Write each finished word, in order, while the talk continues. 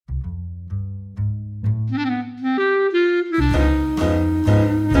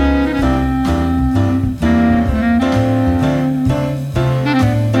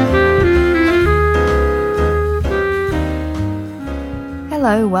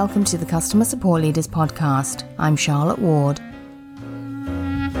welcome to the Customer Support Leaders Podcast. I'm Charlotte Ward.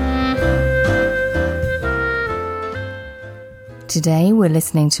 Today we're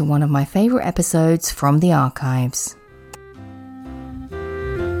listening to one of my favourite episodes from the archives.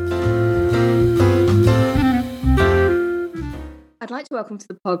 I'd like to welcome to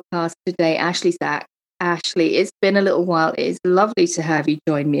the podcast today Ashley Sack. Ashley, it's been a little while. It is lovely to have you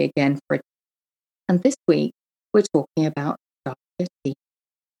join me again and this week we're talking about structured teams.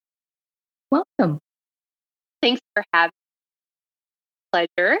 Welcome. Thanks for having me.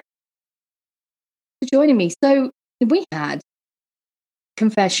 Pleasure. For joining me. So we had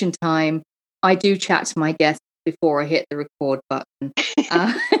confession time. I do chat to my guests before I hit the record button.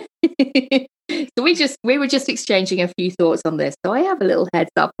 So we were just exchanging a few thoughts on this. So I have a little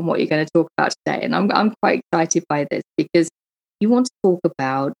heads up on what you're going to talk about today, and I'm quite excited by this because you want to talk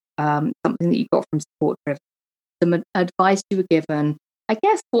about something that you got from Support Driven, some advice you were given. I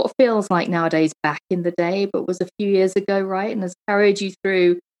guess what feels like nowadays back in the day, but was a few years ago, right? And has carried you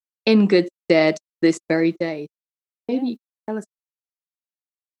through in good stead this very day. Maybe you can tell us.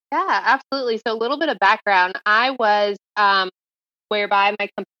 Yeah, absolutely. So a little bit of background. I was whereby my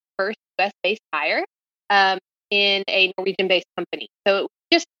company's first US-based hire in a Norwegian-based company. So it was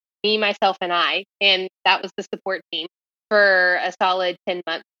just me, myself, and I, and that was the support team for a solid 10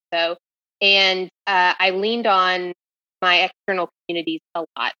 months or so. And I leaned on my external communities a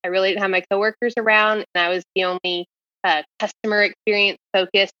lot. I really didn't have my coworkers around, and I was the only customer experience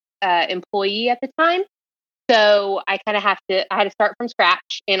focused employee at the time. So I kind of had to start from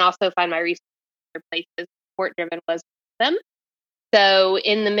scratch and also find my resources in other places. Support Driven was them. So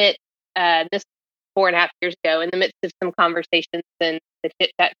in the midst, this 4.5 years ago, in the midst of some conversations in the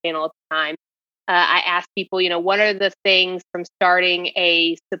chit chat channel at the time, I asked people, what are the things from starting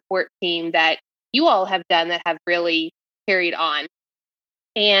a support team that you all have done that have really carried on?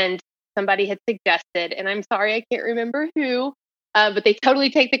 And somebody had suggested, and I'm sorry, I can't remember who, but they totally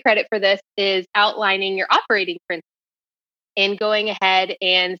take the credit for this, is outlining your operating principles and going ahead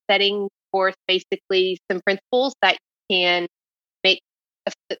and setting forth basically some principles that you can make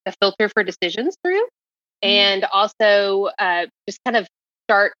a filter for decisions through. And also just kind of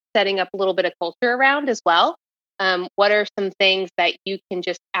start setting up a little bit of culture around as well. What are some things that you can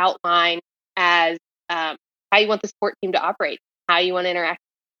just outline as how you want the support team to operate, how you want to interact?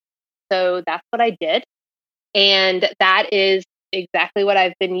 So that's what I did. And that is exactly what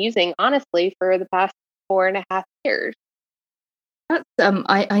I've been using, honestly, for the past 4.5 years. That's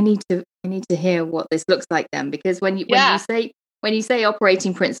I need to hear what this looks like then, because when you say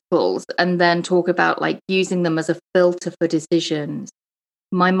operating principles and then talk about like using them as a filter for decisions,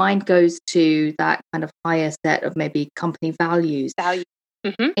 my mind goes to that kind of higher set of maybe company values.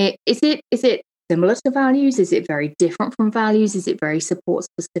 Mm-hmm. Is it similar to values? Is it very different from values? Is it very support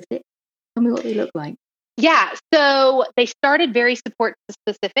specific? Tell me what they look like. Yeah, so they started very support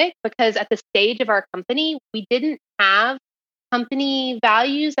specific because at the stage of our company, we didn't have company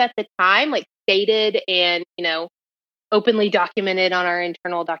values at the time, like stated and, openly documented on our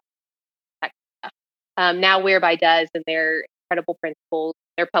internal document. Now Whereby does, and they're incredible principles.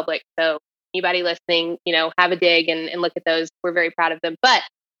 They're public. So anybody listening, have a dig and look at those. We're very proud of them. But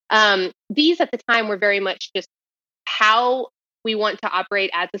these at the time were very much just how we want to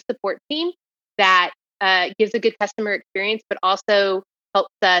operate as a support team that gives a good customer experience, but also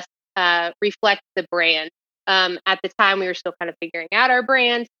helps us reflect the brand. At the time, we were still kind of figuring out our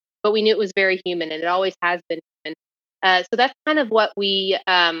brand, but we knew it was very human, and it always has been human. So that's kind of what we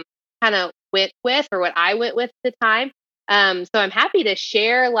kind of went with, or what I went with at the time. So I'm happy to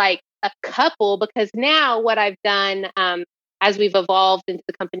share like a couple, because now what I've done as we've evolved into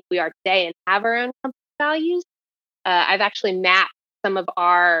the company we are today and have our own company values, I've actually mapped some of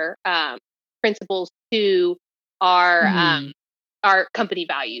our principles to our company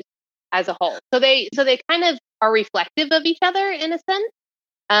values as a whole. So they kind of are reflective of each other in a sense.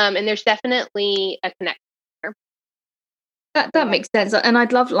 And there's definitely a connection there. That makes sense. And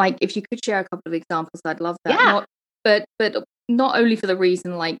I'd love, like, if you could share a couple of examples, I'd love that. Yeah. But not only for the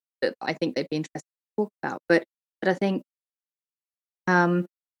reason like that I think they'd be interested to talk about, but I think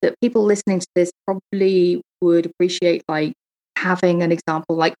that people listening to this probably would appreciate like having an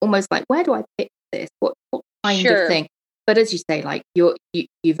example, like almost like, where do I pick this? What kind of thing? But as you say, like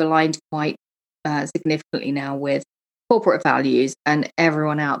you've aligned quite significantly now with corporate values, and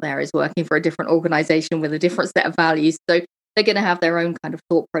everyone out there is working for a different organization with a different set of values. So they're going to have their own kind of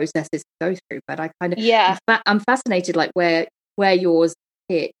thought processes to go through. But I kind of, I'm fascinated, like where yours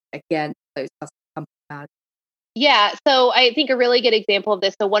hit against those company values. Yeah. So I think a really good example of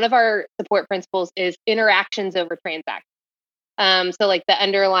this. So one of our support principles is interactions over transactions. So like the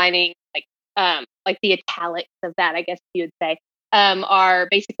underlining, like the italics of that, I guess you would say, are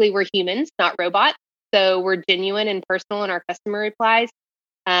basically we're humans, not robots. So we're genuine and personal in our customer replies.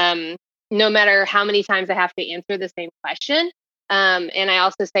 No matter how many times I have to answer the same question. And I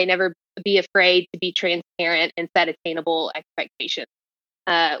also say never be afraid to be transparent and set attainable expectations.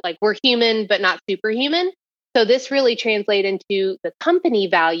 Like we're human, but not superhuman. So this really translates into the company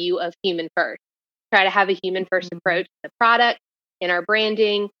value of human first. Try to have a human first approach to the product, in our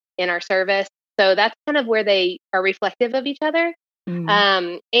branding, in our service. So that's kind of where they are reflective of each other.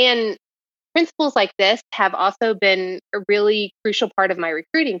 And principles like this have also been a really crucial part of my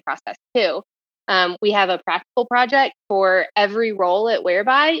recruiting process too. We have a practical project for every role at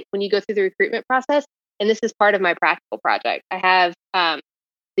Whereby when you go through the recruitment process. And this is part of my practical project. I have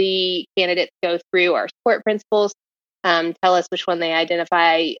the candidates go through our support principles, tell us which one they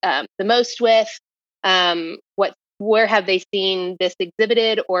identify the most with, where have they seen this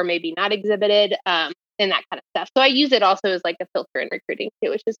exhibited or maybe not exhibited, and that kind of stuff. So I use it also as like a filter in recruiting too,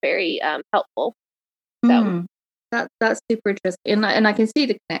 which is very helpful. So that's super interesting, and I can see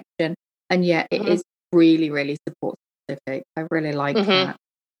the connection, and yet it is really, really support specific. I really like that.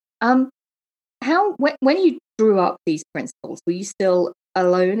 When you drew up these principles, were you still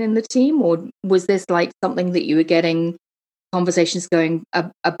alone in the team, or was this like something that you were getting conversations going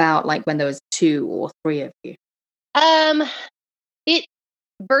about, like when there was 2 or 3 of you?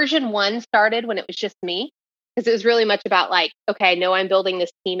 Version 1 started when it was just me, because it was really much about like, okay, I know I'm building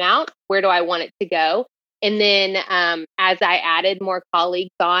this team out. Where do I want it to go? And then as I added more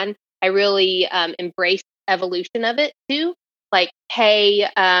colleagues on, I really embraced evolution of it too. Like, hey,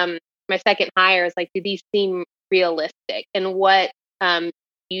 my second hire is like, do these seem realistic? And what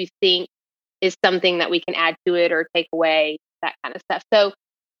you think is something that we can add to it or take away, that kind of stuff. So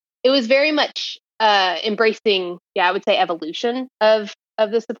it was very much embracing, I would say evolution of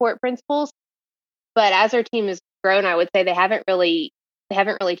the support principles. But as our team has grown, I would say they haven't really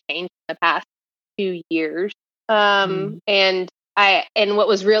changed in the past 2 years. And what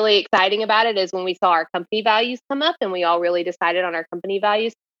was really exciting about it is when we saw our company values come up and we all really decided on our company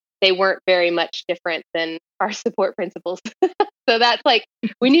values, they weren't very much different than our support principles. So that's like,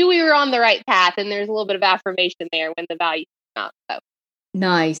 we knew we were on the right path, and there's a little bit of affirmation there when the values come up. So.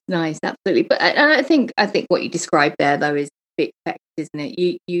 Nice, absolutely. But I think what you described there though is big effect, isn't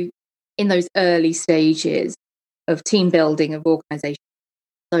it? You in those early stages of team building, of organization,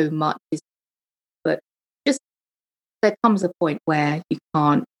 so much is, but just there comes a point where you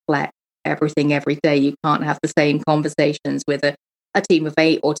can't flex everything every day. You can't have the same conversations with a team of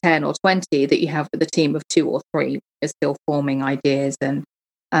 8 or 10 or 20 that you have with a team of 2 or 3. You're still forming ideas, and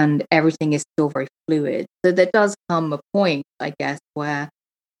everything is still very fluid. So there does come a point, I guess, where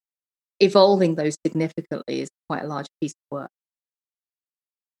evolving those significantly is quite a large piece of work.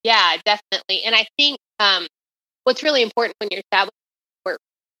 Yeah, definitely. And I think what's really important when you're establishing for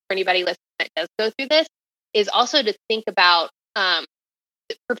anybody listening that does go through this is also to think about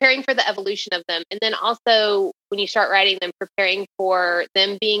preparing for the evolution of them. And then also when you start writing them, preparing for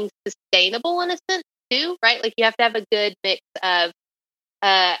them being sustainable in a sense too, right? Like you have to have a good mix of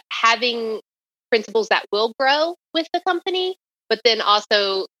having principles that will grow with the company, but then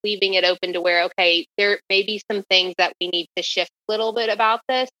also leaving it open to where, okay, there may be some things that we need to shift a little bit about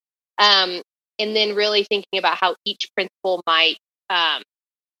this. And then really thinking about how each principle might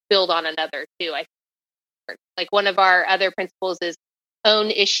build on another too. I think like one of our other principles is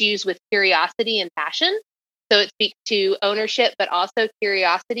own issues with curiosity and passion. So it speaks to ownership, but also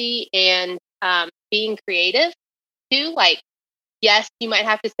curiosity and being creative too. Like, yes, you might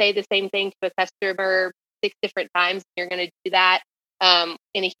have to say the same thing to a customer 6 different times. You're going to do that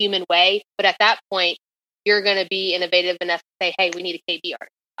in a human way. But at that point, you're going to be innovative enough to say, hey, we need a KBR.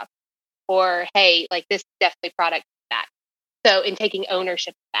 Or, hey, like this is definitely product that. So in taking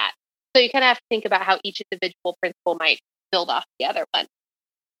ownership of that. So you kind of have to think about how each individual principle might build off the other one.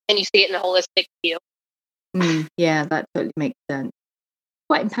 And you see it in a holistic view. Yeah, that totally makes sense.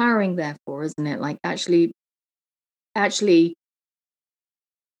 Quite empowering, therefore, isn't it? Like actually, it's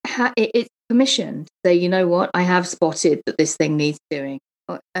permission to say, you know what, I have spotted that this thing needs doing,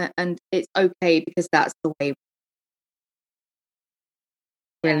 and it's okay because that's the way.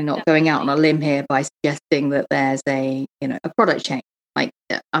 Really not going out on a limb here by suggesting that there's a product change. Like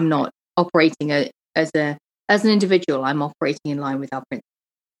I'm not operating as an individual. I'm operating in line with our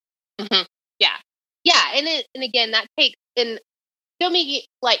principles. Yeah, and again that takes, and don't make it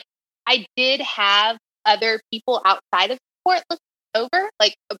like I did have other people outside of support look over,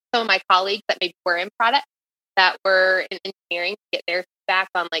 like some of my colleagues that maybe were in product that were in engineering to get their feedback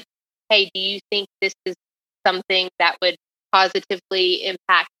on like, hey, do you think this is something that would positively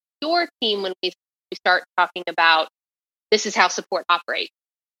impact your team when we start talking about this is how support operates.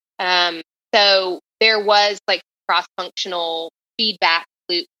 So there was like cross-functional feedback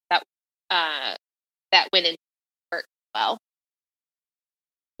loop that went into work as well.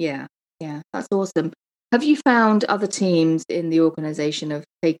 Yeah, that's awesome. Have you found other teams in the organization have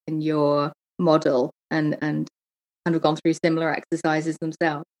taken your model and kind of gone through similar exercises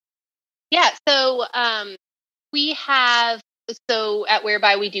themselves? Yeah, so we have, so at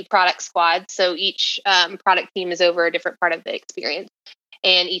Whereby we do product squads. So each product team is over a different part of the experience,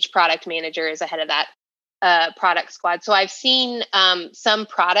 and each product manager is ahead of that product squad. So I've seen some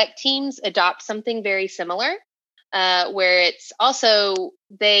product teams adopt something very similar, where it's also,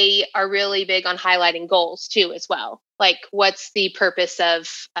 they are really big on highlighting goals too as well. Like, what's the purpose of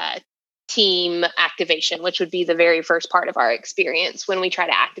team activation, which would be the very first part of our experience when we try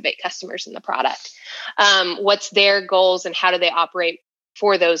to activate customers in the product. What's their goals and how do they operate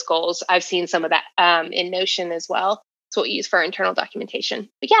for those goals? I've seen some of that in Notion as well. It's what we use for our internal documentation.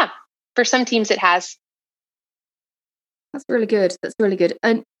 But yeah, for some teams it has. That's really good.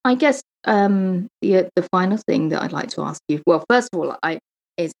 And I guess the final thing that I'd like to ask you, well, first of all,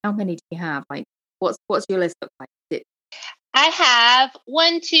 is how many do you have? Like, what's your list look like? I have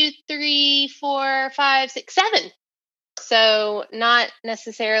 1, 2, 3, 4, 5, 6, 7. So not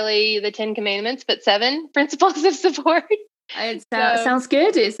necessarily the 10 commandments, but 7 principles of support. It sounds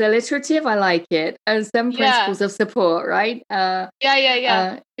good. It's alliterative. I like it. And 7 principles of support, right? Yeah.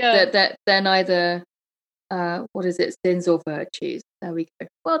 That they're neither what is it, sins or virtues. There we go.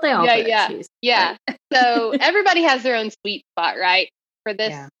 Well, they are virtues. Yeah. Right? So everybody has their own sweet spot, right? For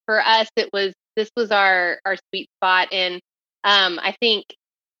this, for us, this was our sweet spot. And I think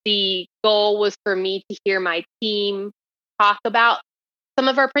the goal was for me to hear my team talk about some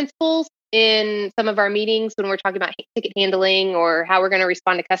of our principles in some of our meetings when we're talking about ticket handling or how we're going to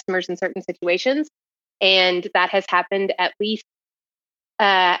respond to customers in certain situations. And that has happened at least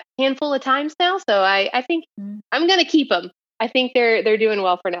a handful of times now. So I think I'm going to keep them. I think they're doing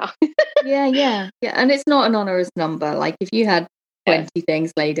well for now. Yeah. And it's not an onerous number. Like, if you had 20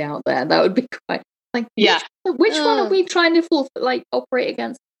 things laid out there, that would be quite like, which one are we trying to operate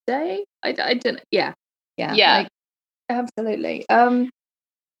against today? I don't. Yeah. Like, absolutely. I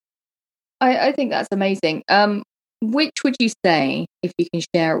think that's amazing. Which would you say, if you can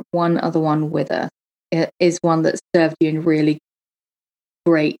share one other one with us, is one that served you in really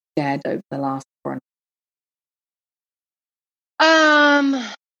great stead over the last run?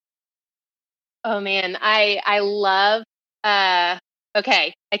 Oh man, I love.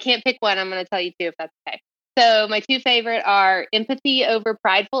 Okay, I can't pick one. I'm going to tell you two if that's okay. So my two favorite are empathy over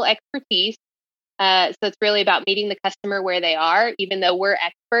prideful expertise. So it's really about meeting the customer where they are, even though we're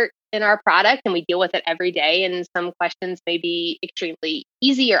experts in our product and we deal with it every day. And some questions may be extremely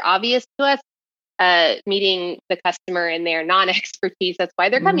easy or obvious to us. Meeting the customer in their non-expertise, that's why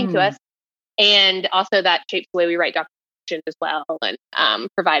they're coming to us. And also that shapes the way we write documentation as well and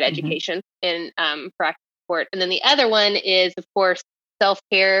provide education and proactive support. And then the other one is, of course,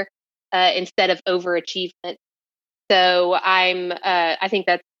 self-care instead of overachievement. So I think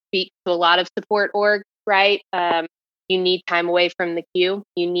that speaks to a lot of support orgs, right? You need time away from the queue.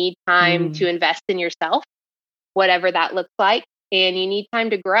 You need time to invest in yourself, whatever that looks like, and you need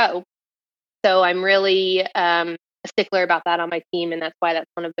time to grow. So I'm really a stickler about that on my team, and that's why that's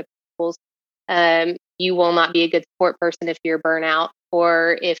one of the principles. You will not be a good support person if you're burnout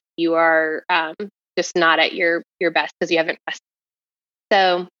or if you are just not at your best because you haven't rested.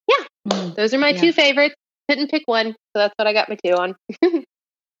 So yeah, those are my two favorites. Couldn't pick one, so that's what I got my 2 on.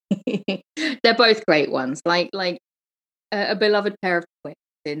 They're both great ones. Like a beloved pair of twins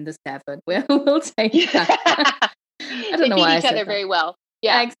in the 7. We'll take that. I don't know why I said each other very well.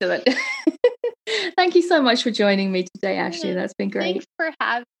 Yeah, excellent. Thank you so much for joining me today, Ashley. That's been great. Thanks for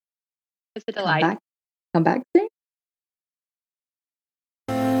having me. It's a delight. Come back soon.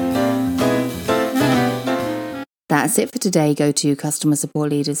 That's it for today. Go to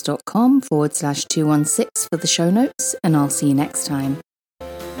customersupportleaders.com/216 for the show notes, and I'll see you next time.